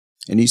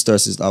A new Star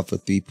System Alpha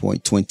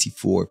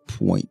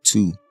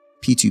 3.24.2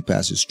 PTU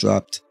passes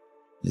dropped.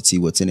 Let's see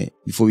what's in it.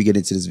 Before we get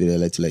into this video,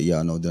 I'd like to let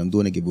y'all know that I'm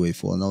doing a giveaway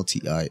for an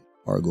LTI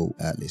Argo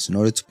Atlas. In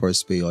order to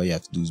participate, all you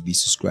have to do is be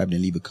subscribed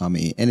and leave a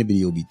comment in any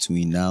video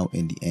between now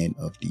and the end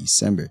of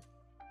December.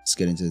 Let's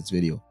get into this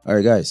video. All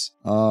right, guys.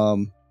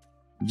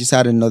 We just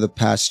had another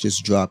patch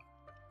just drop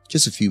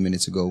just a few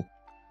minutes ago,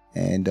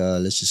 and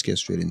let's just get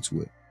straight into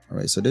it. All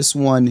right, so this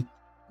one,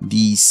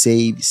 the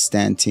Save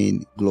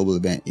Stanton global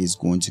event is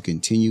going to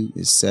continue.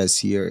 It says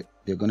here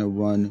they're going to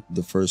run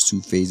the first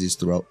 2 phases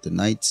throughout the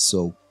night,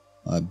 so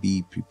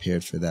be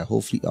prepared for that.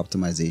 Hopefully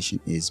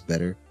optimization is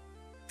better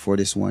for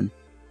this one,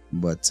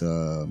 but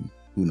who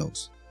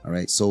knows. All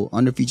right, so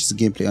under features of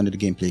gameplay, under the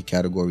gameplay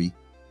category,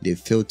 they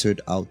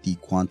filtered out the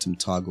quantum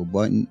toggle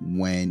button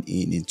when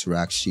in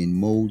interaction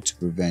mode to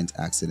prevent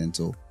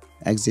accidental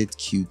exit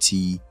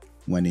QT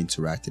when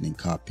interacting in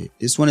cockpit.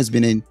 This one has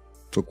been in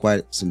for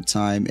quite some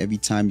time. Every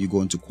time you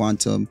go into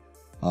quantum,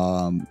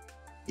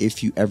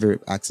 if you ever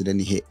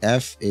accidentally hit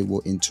F, it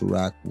will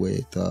interact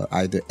with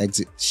either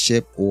exit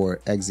ship or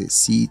exit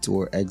seat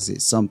or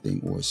exit something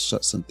or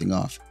shut something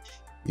off.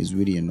 It's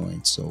really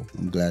annoying, so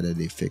I'm glad that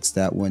they fixed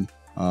that one.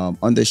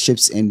 Under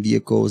ships and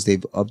vehicles,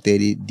 they've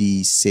updated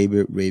the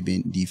Saber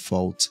Raven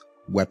default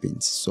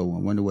weapons, so I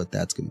wonder what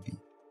that's going to be.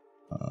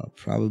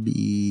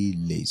 Probably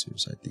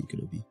lasers, I think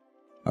it'll be.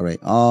 All right,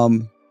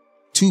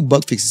 2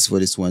 bug fixes for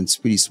this one. It's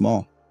pretty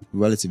small,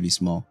 relatively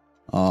small.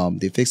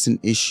 They fixed an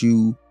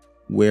issue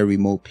where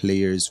remote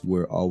players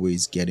were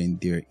always getting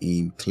their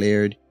aim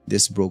cleared.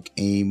 This broke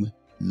aim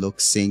look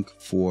sync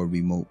for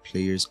remote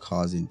players,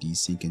 causing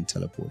desync and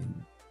teleporting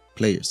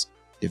players.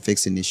 They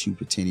fixed an issue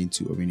pertaining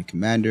to Arena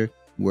Commander,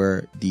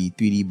 where the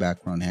 3D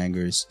background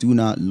hangers do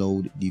not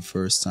load the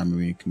first time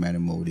Arena Commander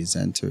mode is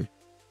entered.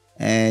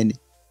 And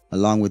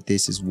along with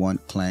this is 1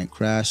 client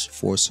crash,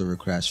 4 server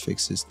crash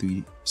fixes,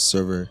 3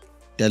 server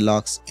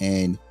deadlocks,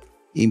 and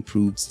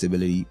improved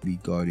stability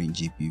regarding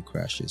GPU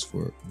crashes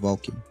for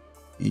Vulkan.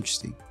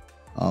 Interesting.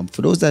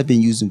 For those that have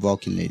been using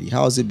Vulkan lately,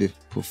 how has it been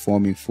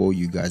performing for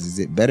you guys? Is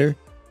it better?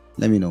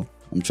 Let me know.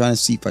 I'm trying to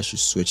see if I should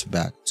switch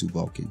back to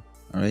Vulkan.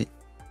 All right.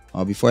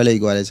 Before I let you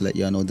go, I'd like to let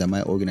y'all know that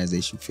my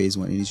organization, Phase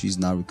 1 Industry, is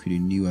now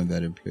recruiting new and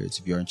veteran players.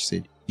 If you're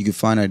interested, you can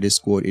find our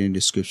Discord in the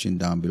description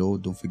down below.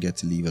 Don't forget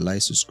to leave a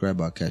like,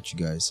 subscribe. I'll catch you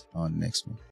guys on the next one.